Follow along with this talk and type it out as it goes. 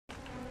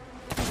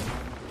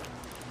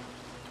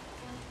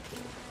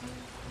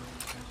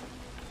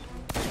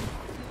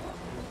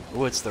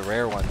Ooh, it's the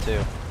rare one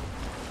too.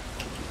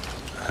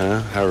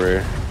 Huh? How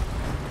rare?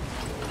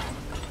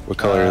 What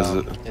color is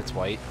it? It's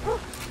white.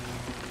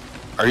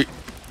 Are you?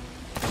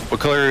 What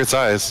color are its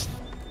eyes?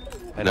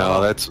 I don't No,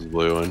 know. that's a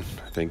blue one,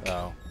 I think.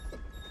 Oh.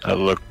 I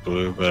looked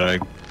blue, but I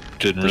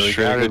didn't The really get a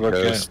shrouded good look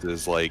at ghost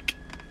is like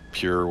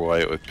pure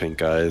white with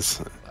pink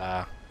eyes.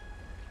 Ah.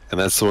 And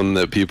that's the one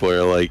that people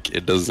are like,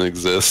 it doesn't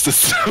exist. It's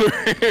so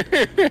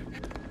rare.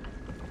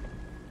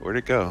 Where'd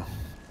it go?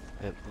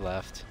 It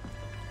left.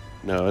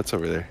 No, it's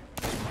over there.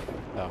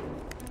 Oh.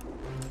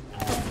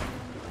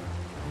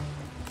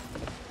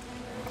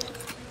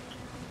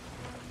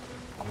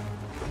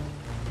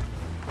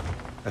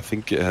 I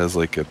think it has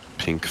like a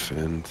pink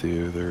fin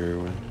too, the rare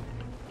one.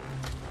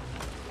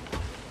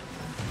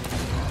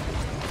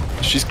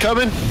 She's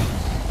coming!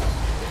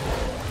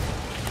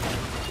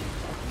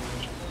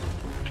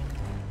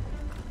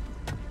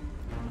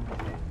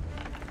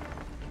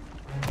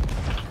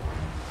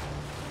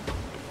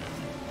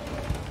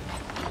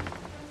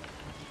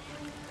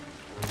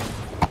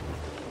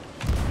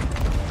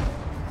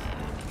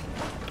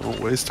 Don't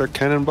waste our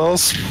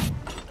cannonballs.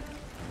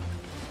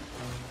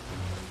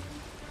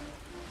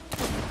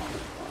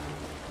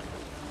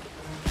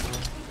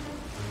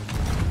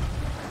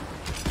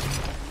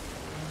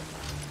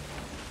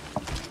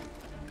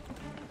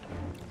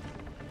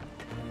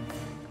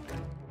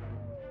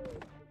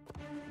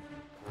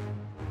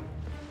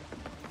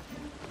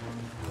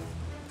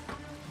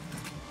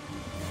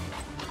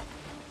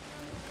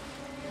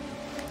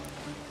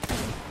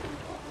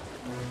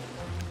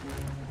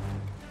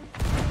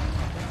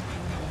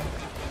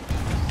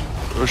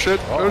 Oh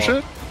shit, oh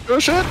shit, oh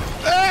shit!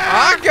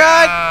 Oh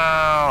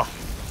god!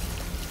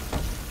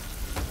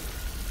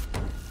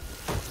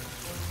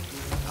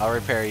 I'll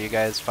repair, you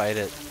guys fight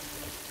it.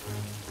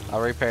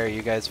 I'll repair,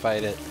 you guys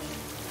fight it.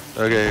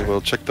 Okay, we'll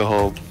check the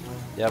hold.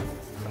 Yep,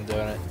 I'm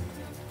doing it.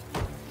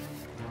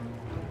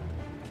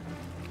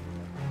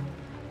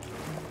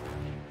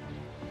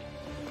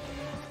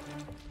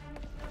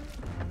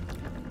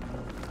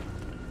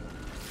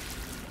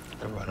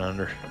 I went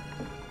under.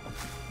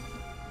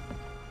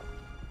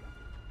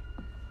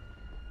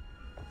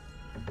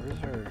 Where's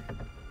her?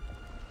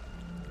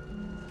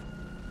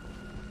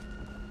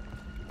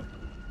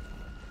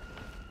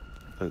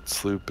 That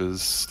sloop is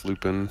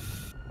slooping.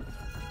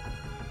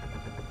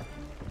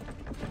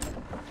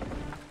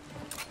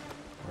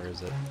 Where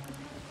is it?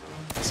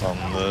 It's on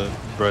the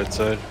right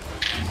side.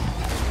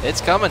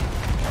 It's coming!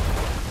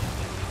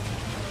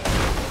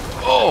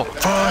 Oh!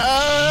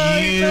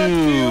 Fuck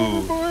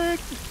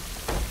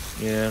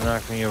you! Yeah,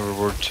 knock me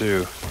overboard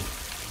too.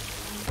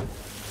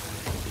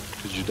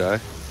 Did you die?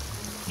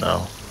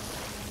 No.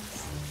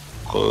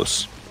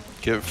 Close.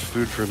 Get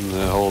food from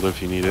the hold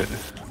if you need it.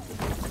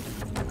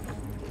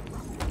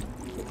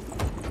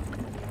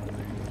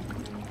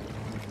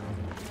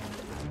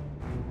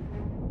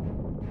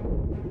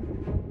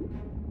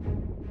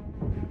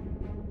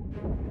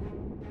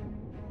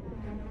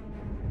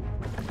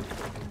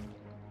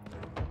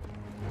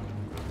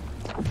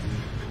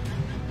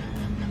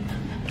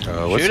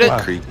 What's Shoot it.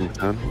 that creaking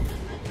sound?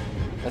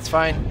 It's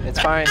fine, it's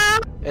fine,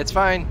 it's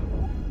fine.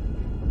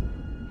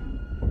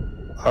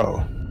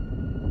 Oh.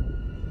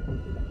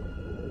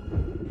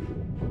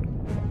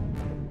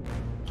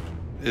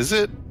 Is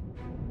it?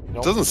 Nope.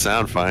 It doesn't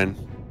sound fine.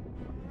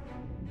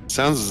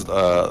 Sounds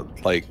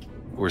like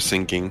we're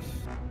sinking.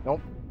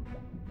 Nope.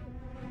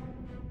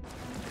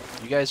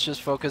 You guys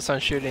just focus on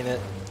shooting it.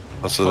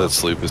 Also, that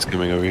sloop is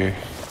coming over here.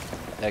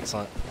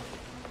 Excellent.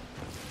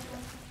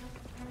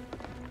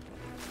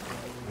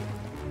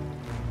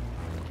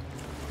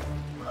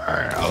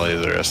 Alright, I'll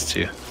leave the rest to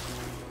you.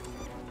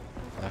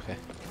 Okay.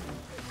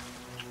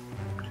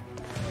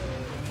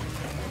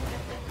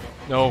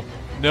 No,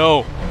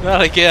 no,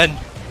 not again.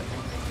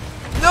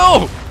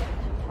 No!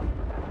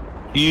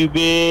 You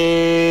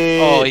bitch!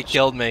 Oh, he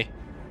killed me.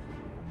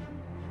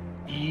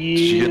 Did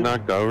you get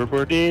knocked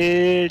overboard?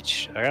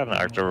 Bitch! I got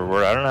knocked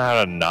overboard. I don't know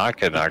how to not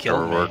get knocked killed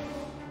overboard. me.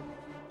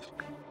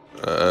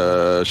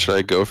 Should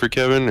I go for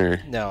Kevin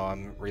or? No,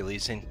 I'm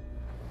releasing.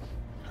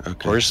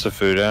 Okay. Where's the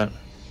food at?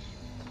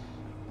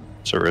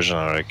 It's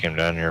originally what I came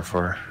down here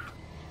for.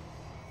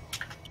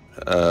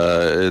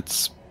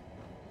 It's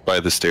by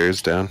the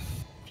stairs down.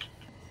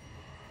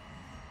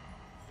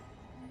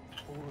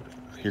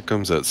 Here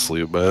comes that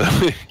sloop, by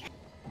the way.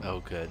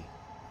 Oh, good.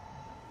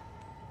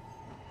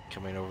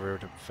 Coming over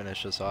to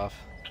finish us off.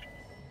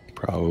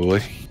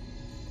 Probably.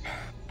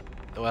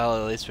 Well,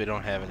 at least we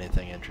don't have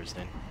anything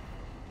interesting.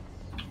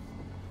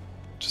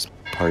 Just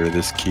part of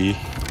this key.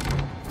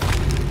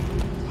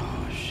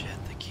 Oh shit,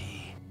 the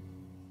key.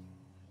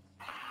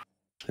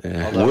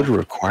 Yeah. Hold on. Wood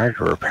required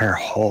to repair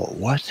hull.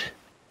 What?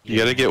 You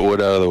gotta get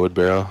wood out of the wood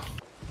barrel.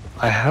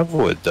 I have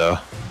wood though.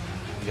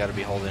 You gotta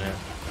be holding it.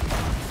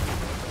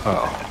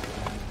 Oh.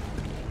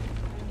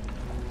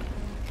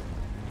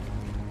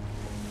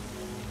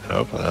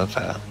 Open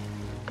that.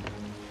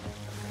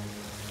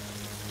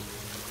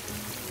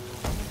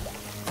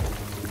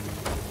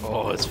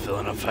 Oh, it's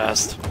filling up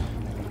fast.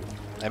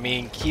 I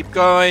mean, keep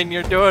going,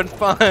 you're doing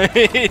fine.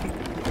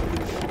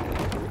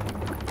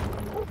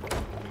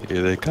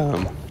 Here they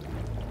come.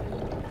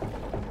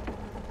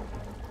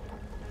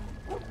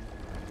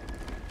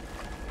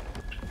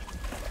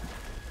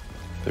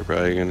 They're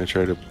probably gonna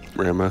try to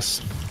ram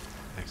us.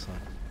 Excellent.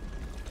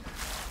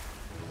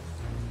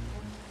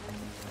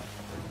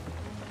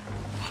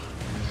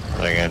 Are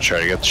they gonna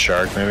try to get the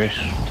shark, maybe?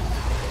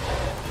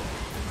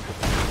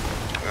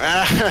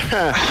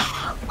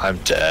 I'm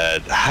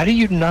dead. How do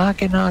you not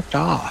get knocked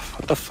off?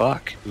 What the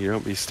fuck? You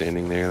don't be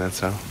standing there, that's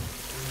how.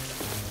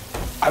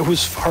 I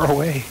was far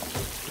away.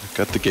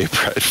 Got the gay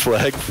pride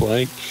flag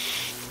flying.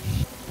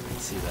 I can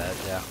see that,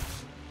 yeah.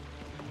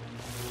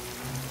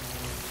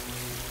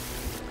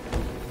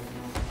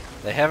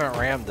 They haven't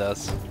rammed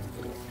us.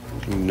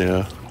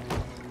 No.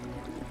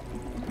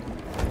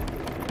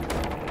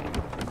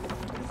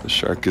 The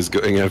shark is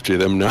going after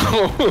them now.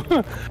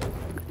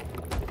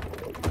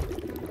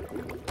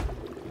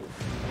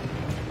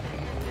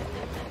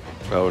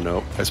 Oh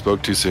no, I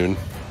spoke too soon.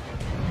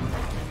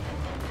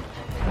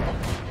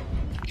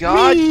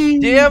 God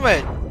damn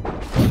it!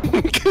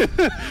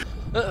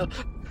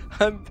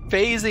 I'm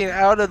phasing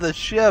out of the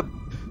ship.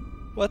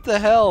 What the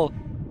hell?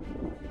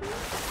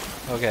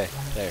 Okay,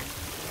 there.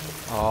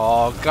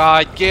 Oh,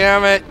 god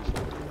damn it!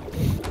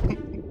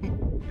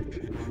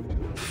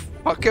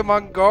 Fucking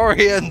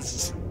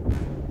Mongolians!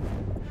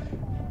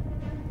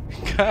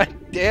 God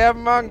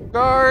damn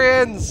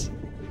Mongolians!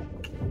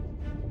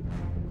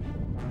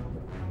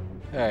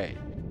 Alright.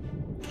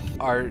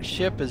 Our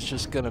ship is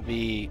just gonna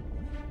be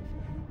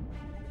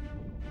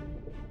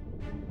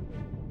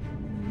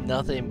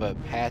nothing but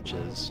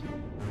patches.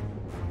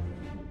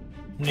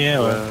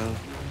 Yeah,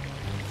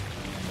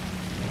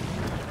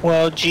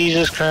 well,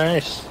 Jesus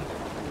Christ.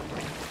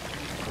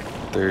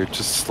 They're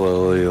just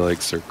slowly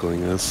like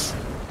circling us.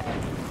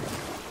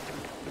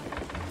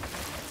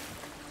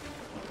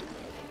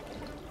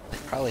 They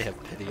probably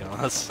have pity on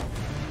us.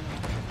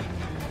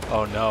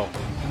 Oh no.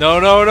 No,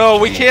 no, no!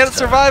 We can't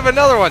survive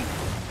another one!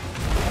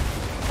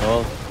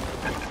 Well,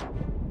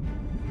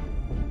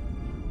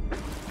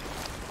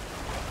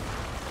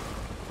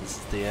 This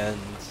is the end.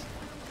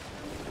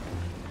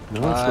 No,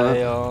 it's My not.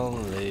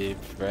 only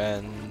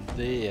friend,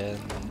 the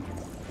end.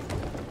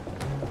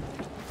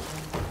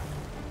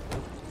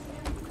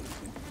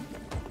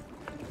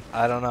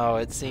 I don't know,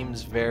 it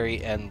seems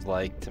very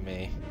end-like to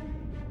me.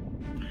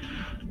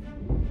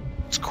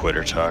 it's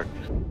quitter talk.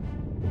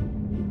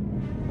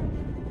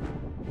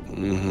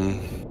 Mm-hmm.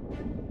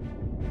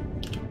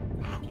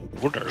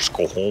 We'll just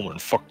go home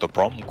and fuck the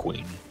prom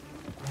queen.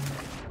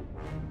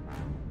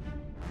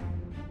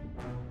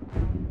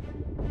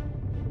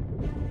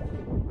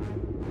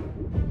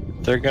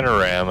 They're gonna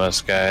ram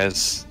us,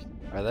 guys.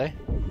 Are they?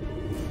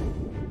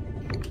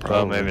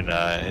 Well, maybe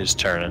not. He's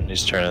turning.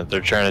 He's turning. They're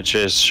trying to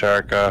chase the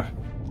shark off.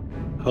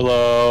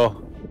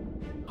 Hello?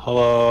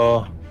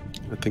 Hello?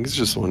 I think it's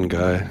just one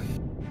guy.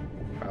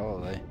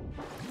 Probably.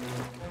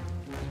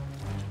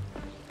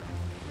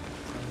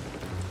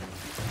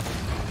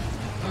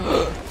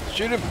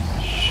 Shoot him!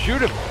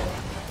 Shoot him!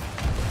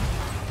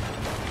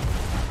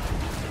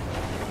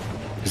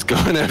 He's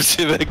going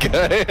after that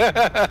guy.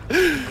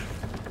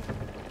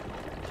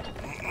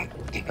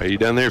 Are you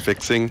down there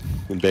fixing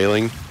and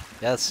bailing?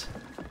 Yes.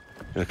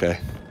 Okay.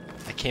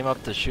 I came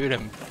up to shoot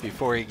him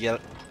before he get.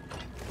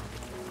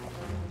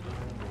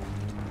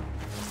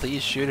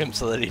 Please shoot him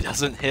so that he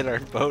doesn't hit our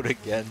boat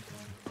again.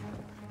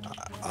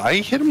 I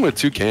hit him with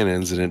 2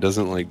 cannons and it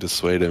doesn't like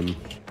dissuade him.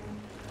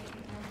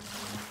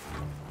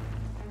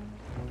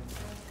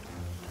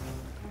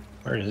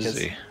 Where is 'Cause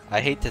he?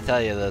 I hate to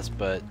tell you this,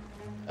 but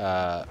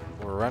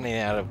we're running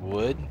out of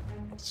wood.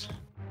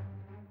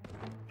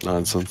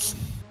 Nonsense.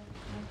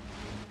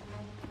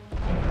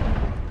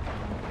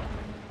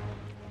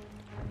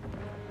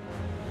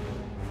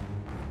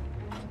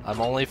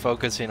 I'm only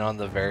focusing on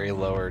the very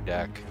lower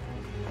deck.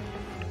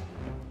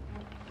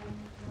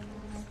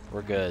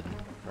 We're good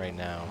right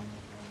now.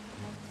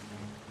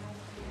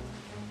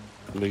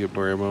 I'm gonna get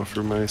more ammo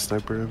for my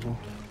sniper rifle.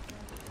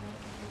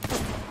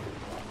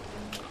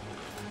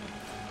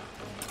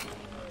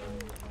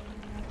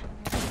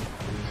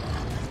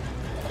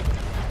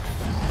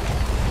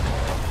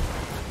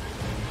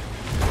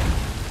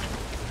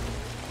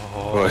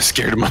 Oh, I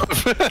scared him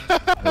off.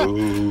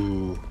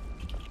 Ooh.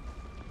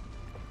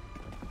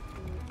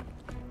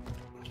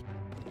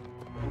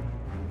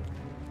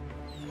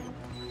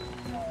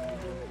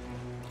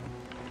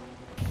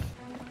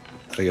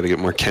 I gotta get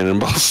more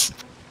cannonballs.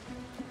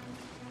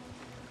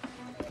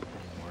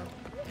 More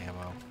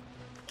ammo.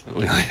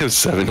 We only have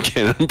 7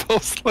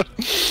 cannonballs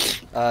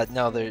left.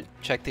 No,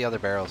 check the other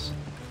barrels.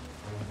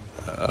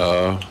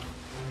 I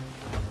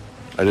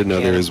didn't know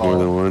there was more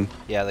than one.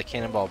 Yeah, the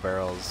cannonball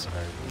barrels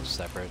are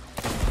separate.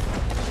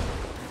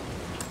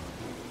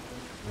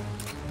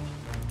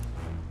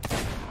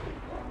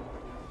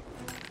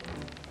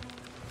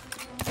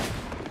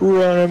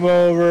 Run him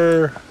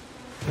over.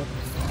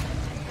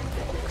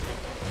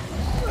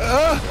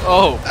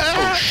 Oh!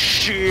 Oh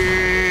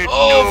shit!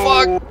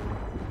 Oh, no.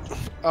 fuck!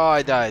 Oh,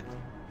 I died.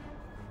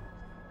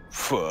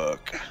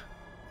 Fuck.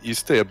 You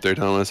stay up there,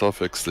 Thomas. I'll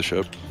fix the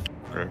ship.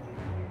 Right.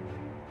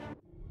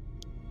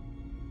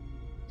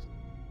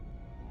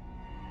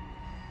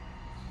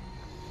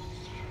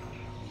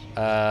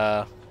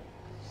 It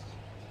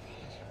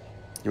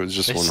was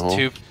just there's one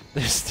hole.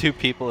 there's two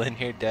people in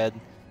here dead.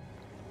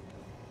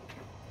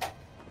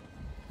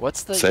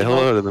 What's the Say emote?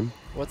 hello to them.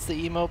 What's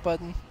the emote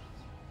button?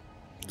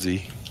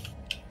 Z.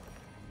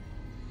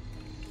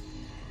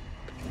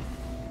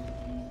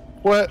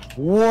 What?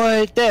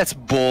 What? That's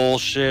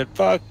bullshit.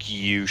 Fuck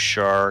you,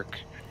 Shark.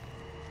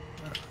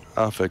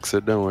 I'll fix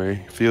it, don't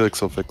worry.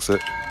 Felix will fix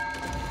it.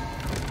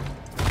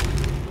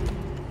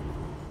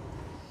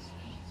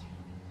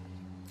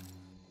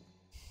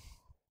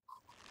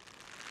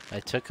 I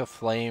took a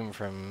flame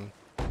from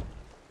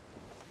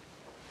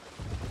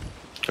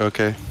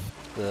Okay.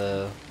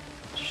 the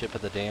ship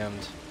of the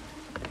damned.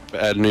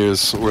 Bad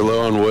news. We're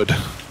low on wood.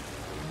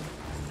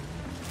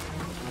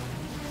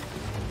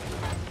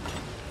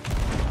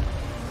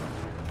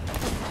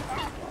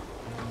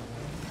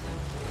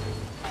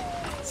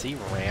 Is he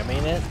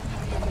ramming it?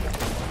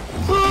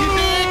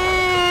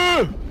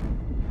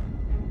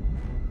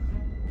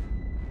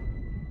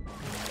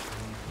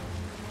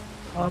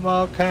 I'm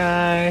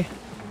okay.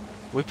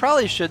 We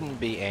probably shouldn't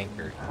be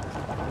anchored.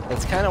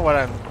 That's kind of what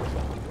I'm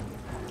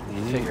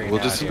figuring We'll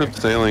out just here. end up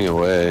sailing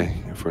away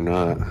if we're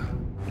not.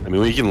 I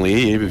mean, we can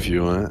leave if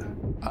you want.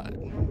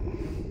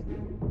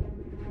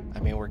 I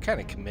mean, we're kind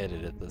of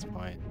committed at this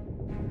point.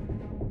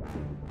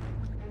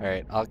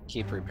 Alright, I'll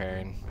keep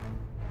repairing.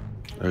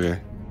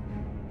 Okay.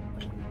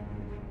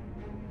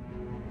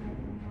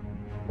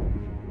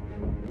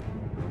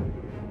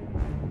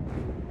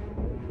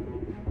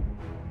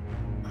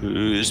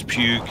 Who's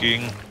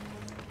puking?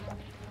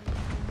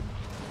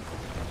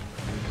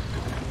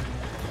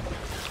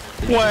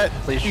 What?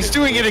 Please He's shoot,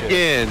 doing please it shoot.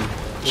 again.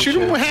 Please Shoot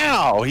him shoot.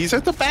 how? He's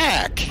at the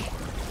back.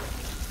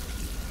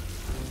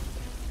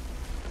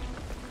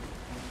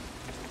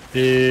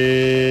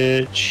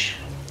 Bitch.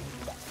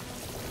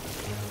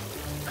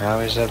 Now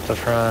he's at the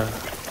front.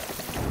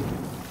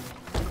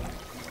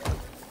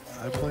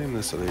 I blame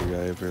this other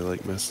guy for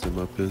like messing him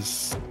up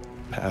his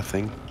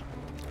pathing.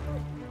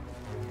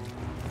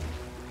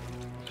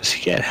 Does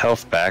he get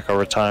health back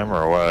over time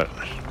or what?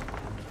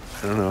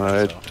 I don't know.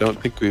 I don't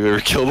think we've ever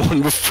killed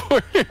one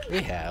before.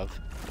 We have.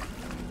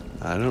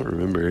 I don't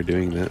remember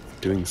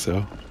doing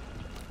so.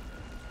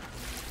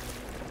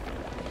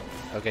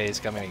 Okay, he's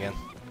coming again.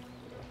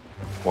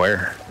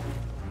 Where?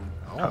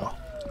 Oh.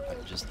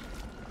 Just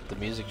the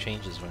music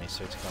changes when he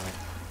starts coming.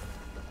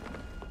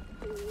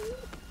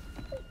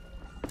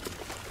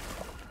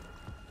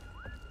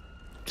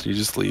 Did you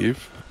just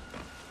leave?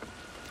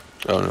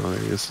 Oh no, there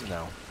he is.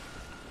 No.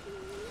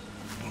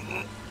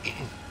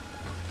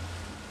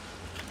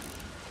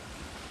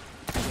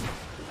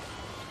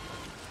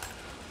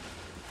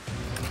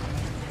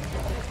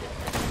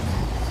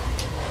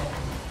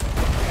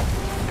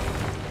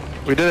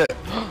 We did it.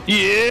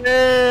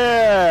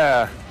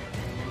 Yeah!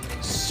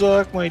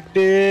 Suck my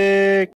dick!